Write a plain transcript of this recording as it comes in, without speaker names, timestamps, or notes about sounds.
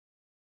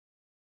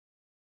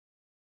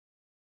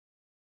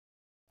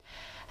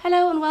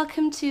Hello and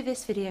welcome to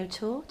this video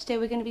tour. Today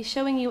we're going to be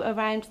showing you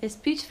around this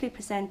beautifully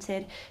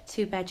presented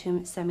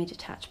 2-bedroom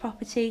semi-detached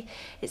property.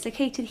 It's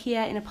located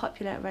here in a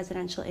popular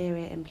residential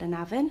area in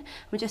Blenavon.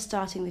 We're just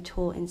starting the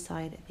tour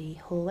inside the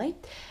hallway.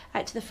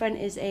 Out to the front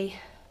is a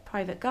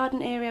private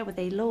garden area with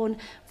a lawn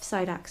with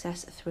side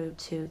access through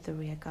to the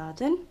rear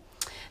garden.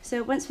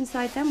 So once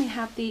inside then we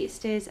have the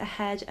stairs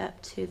ahead up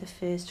to the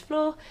first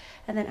floor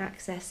and then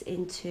access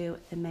into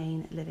the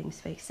main living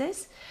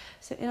spaces.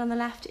 So in on the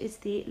left is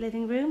the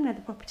living room. Now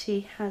the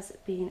property has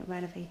been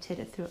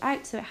renovated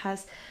throughout, so it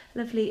has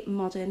lovely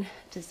modern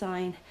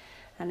design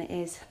and it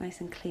is nice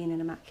and clean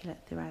and immaculate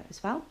throughout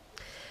as well.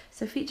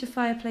 So feature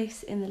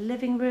fireplace in the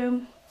living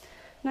room,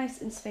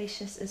 nice and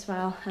spacious as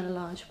well, and a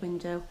large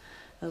window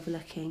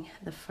overlooking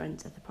the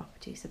front of the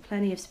property. So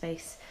plenty of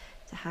space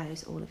to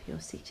house all of your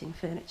seating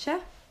furniture.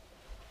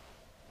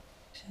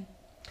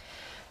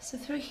 So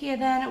through here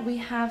then we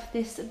have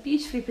this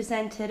beautifully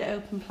presented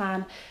open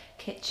plan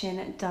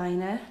kitchen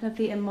diner,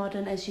 lovely and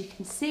modern as you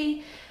can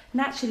see,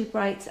 naturally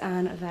bright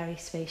and very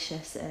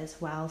spacious as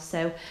well.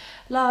 So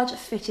large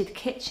fitted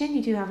kitchen,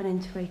 you do have an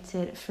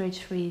integrated fridge,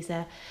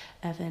 freezer,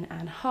 oven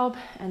and hob,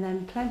 and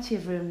then plenty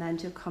of room then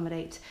to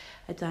accommodate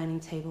a dining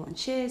table and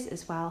chairs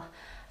as well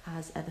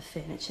as other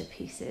furniture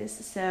pieces.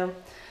 So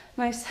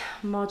nice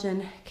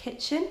modern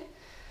kitchen,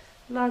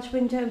 large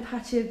window and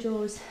patio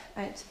doors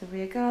out to the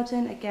rear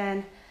garden,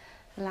 again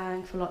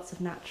allowing for lots of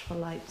natural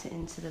light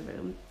into the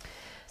room.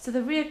 So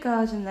the rear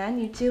garden then,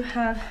 you do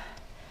have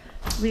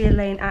rear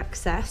lane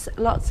access.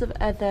 Lots of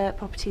other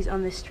properties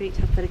on this street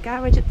have got a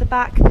garage at the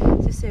back,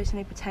 so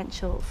certainly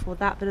potential for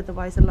that, but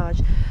otherwise a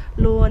large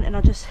lawn. And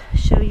I'll just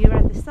show you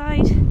around the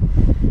side.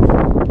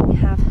 We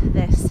have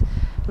this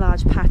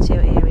large patio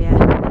area.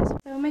 So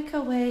we'll make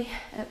our way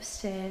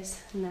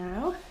upstairs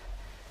now.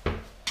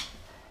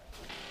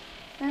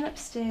 And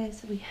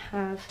upstairs we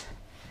have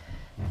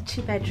the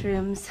 2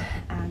 bedrooms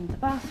and the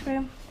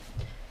bathroom.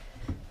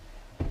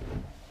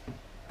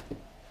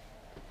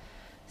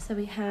 So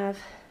we have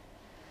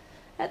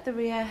at the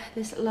rear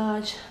this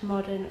large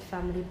modern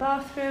family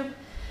bathroom.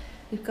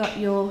 We've got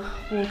your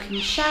walk-in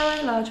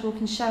shower, large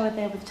walk-in shower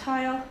there with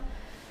tile,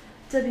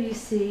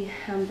 WC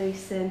hand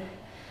basin,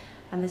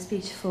 and this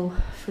beautiful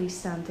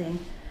freestanding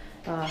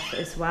bath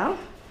as well.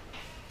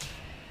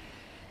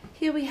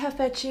 Here we have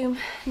bedroom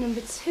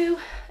number 2,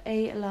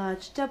 a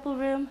large double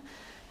room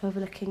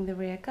overlooking the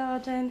rear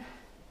garden.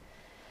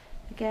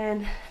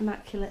 Again,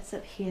 immaculates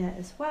up here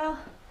as well.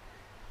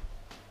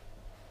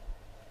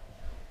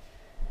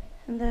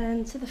 And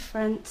then to the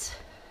front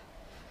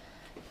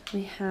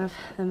we have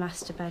the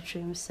master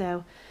bedroom,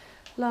 so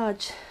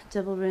large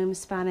double room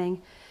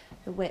spanning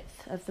the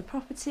width of the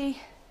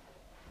property.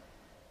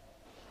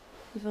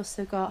 We've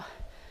also got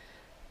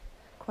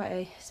quite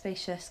a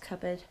spacious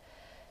cupboard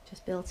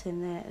just built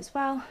in there as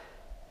well,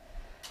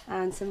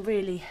 and some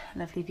really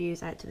lovely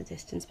views out to the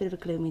distance. Bit of a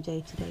gloomy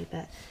day today,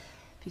 but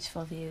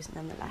beautiful views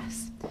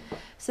nonetheless.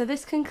 So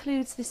this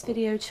concludes this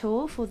video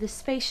tour for this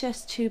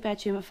spacious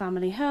 2-bedroom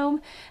family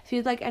home. If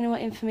you'd like any more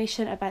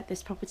information about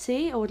this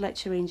property or would like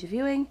to arrange a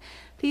viewing,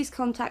 please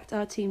contact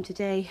our team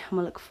today and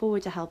we'll look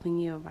forward to helping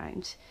you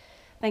around.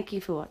 Thank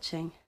you for watching.